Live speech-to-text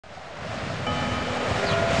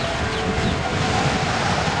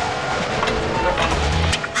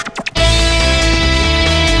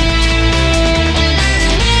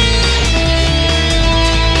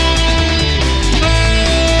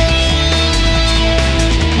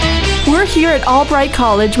here at Albright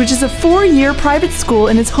College, which is a 4-year private school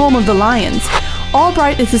and is home of the Lions.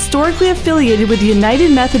 Albright is historically affiliated with the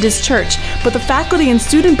United Methodist Church, but the faculty and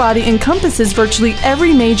student body encompasses virtually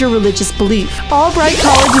every major religious belief. Albright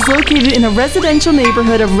College is located in a residential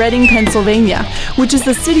neighborhood of Reading, Pennsylvania, which is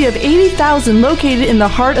the city of 80,000 located in the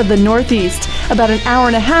heart of the Northeast, about an hour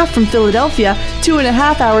and a half from Philadelphia,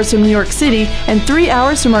 2.5 hours from New York City, and 3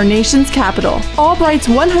 hours from our nation's capital. Albright's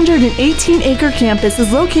 118-acre campus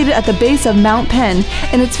is located at the base of Mount Penn,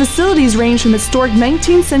 and its facilities range from historic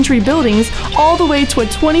 19th century buildings all the way to a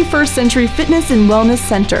 21st century fitness and wellness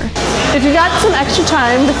center. If you've got some extra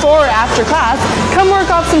time before or after class, come work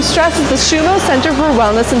off some stress at the Schumo Center for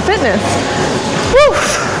Wellness and Fitness. Woo!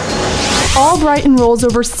 Albright enrolls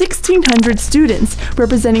over 1,600 students,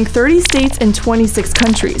 representing 30 states and 26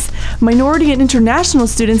 countries. Minority and international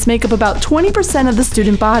students make up about 20% of the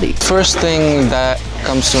student body. First thing that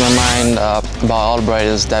comes to my mind about Albright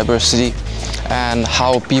is diversity and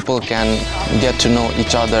how people can get to know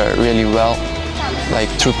each other really well, like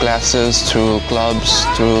through classes, through clubs,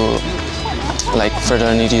 through like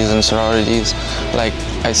fraternities and sororities. Like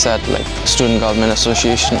I said, like Student Government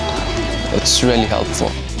Association, it's really helpful.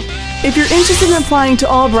 If you're interested in applying to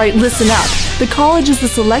Albright, listen up. The college is a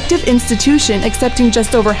selective institution accepting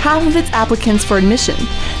just over half of its applicants for admission.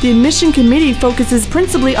 The admission committee focuses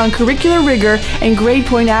principally on curricular rigor and grade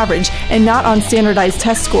point average, and not on standardized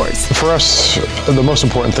test scores. For us, the most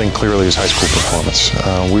important thing clearly is high school performance.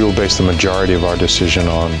 We will base the majority of our decision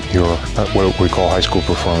on your what we call high school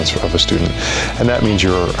performance of a student, and that means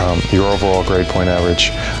your overall grade point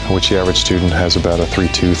average, which the average student has about a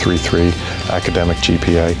 3.2, 3.3 academic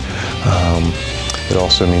GPA. It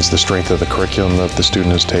also means the strength of the curriculum that the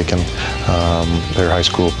student has taken, their high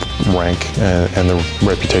school rank, and the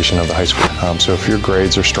reputation of the high school. So if your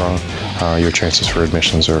grades are strong, your chances for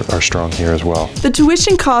admissions are strong here as well. The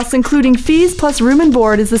tuition costs, including fees plus room and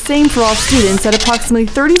board, is the same for all students at approximately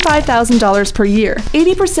 $35,000 per year.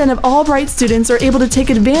 80% of Albright students are able to take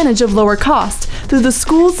advantage of lower cost through the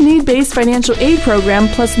school's need-based financial aid program,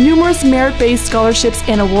 plus numerous merit-based scholarships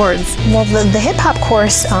and awards. Well, the hip-hop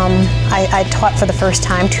course I taught for the first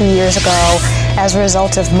time 2 years ago as a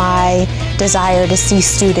result of my desire to see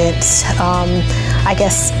students, I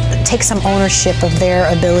guess, take some ownership of their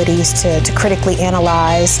abilities to critically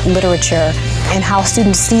analyze literature, and how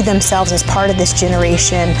students see themselves as part of this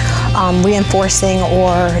generation, reinforcing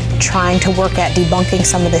or trying to work at debunking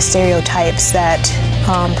some of the stereotypes that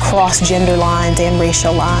cross gender lines and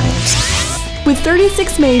racial lines. With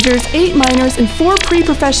 36 majors, 8 minors, and 4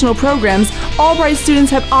 pre-professional programs, Albright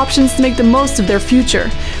students have options to make the most of their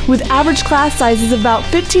future. With average class sizes of about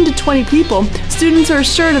 15 to 20 people, students are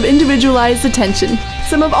assured of individualized attention.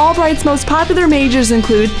 Some of Albright's most popular majors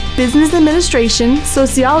include business administration,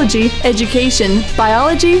 sociology, education,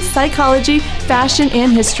 biology, psychology, fashion,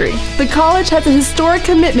 and history. The college has a historic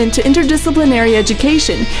commitment to interdisciplinary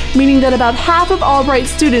education, meaning that about half of Albright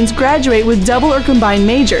students graduate with double or combined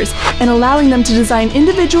majors, and allowing them to design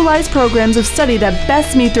individualized programs of study that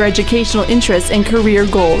best meet their educational interests and career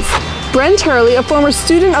goals. Brent Hurley, a former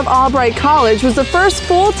student of Albright College, was the first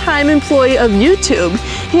full-time employee of YouTube.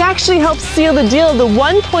 He actually helped seal the deal of the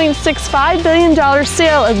 $1.65 billion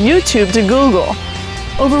sale of YouTube to Google.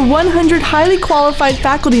 Over 100 highly qualified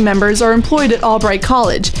faculty members are employed at Albright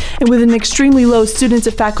College, and with an extremely low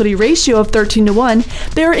student-to-faculty ratio of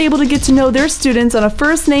 13:1, they are able to get to know their students on a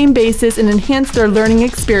first-name basis and enhance their learning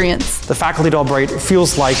experience. The faculty at Albright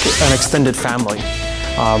feels like an extended family.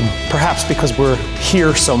 Perhaps because we're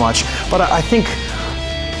here so much, but I think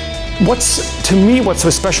what's so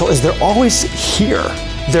special is they're always here.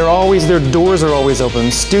 Their doors are always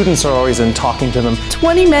open, students are always in talking to them.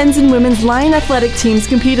 20 men's and women's Lion athletic teams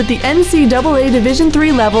compete at the NCAA Division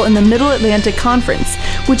III level in the Middle Atlantic Conference,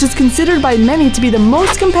 which is considered by many to be the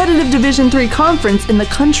most competitive Division III conference in the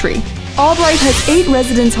country. Albright has 8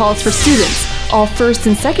 residence halls for students. All first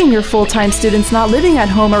and second year full-time students not living at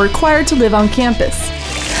home are required to live on campus.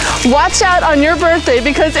 Watch out on your birthday,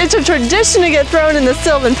 because it's a tradition to get thrown in the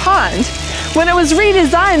Sylvan Pond. When it was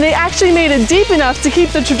redesigned, they actually made it deep enough to keep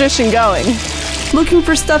the tradition going. Looking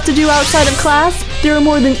for stuff to do outside of class? There are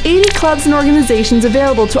more than 80 clubs and organizations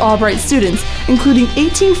available to Albright students, including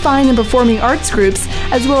 18 fine and performing arts groups,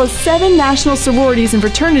 as well as 7 national sororities and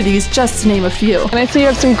fraternities, just to name a few. And I see you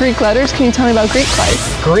have some Greek letters. Can you tell me about Greek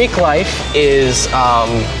life? Greek life is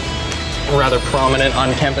rather prominent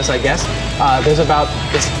on campus, I guess. There's about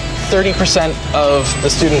 30% of the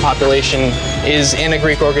student population is in a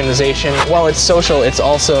Greek organization. While it's social, it's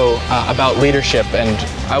also about leadership, and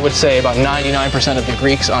I would say about 99% of the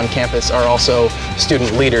Greeks on campus are also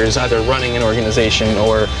student leaders, either running an organization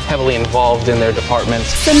or heavily involved in their departments.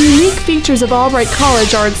 Some unique features of Albright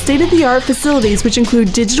College are its state-of-the-art facilities, which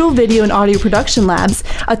include digital video and audio production labs,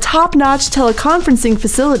 a top-notch teleconferencing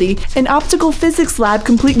facility, an optical physics lab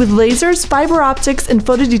complete with lasers, fiber optics, and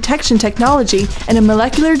photodetection technology, and a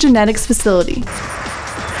molecular genetics facility.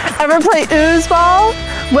 Ever play oozeball?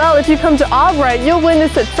 Well, if you come to Albright, you'll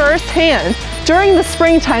witness it firsthand. During the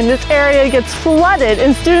springtime, this area gets flooded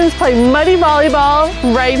and students play muddy volleyball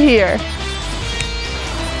right here.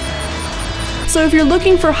 So if you're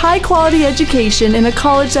looking for high-quality education in a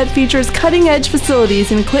college that features cutting-edge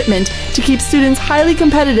facilities and equipment to keep students highly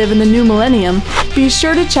competitive in the new millennium, be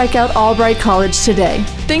sure to check out Albright College today.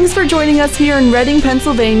 Thanks for joining us here in Reading,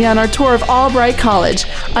 Pennsylvania on our tour of Albright College.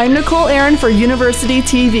 I'm Nicole Aaron for University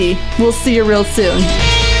TV. We'll see you real soon.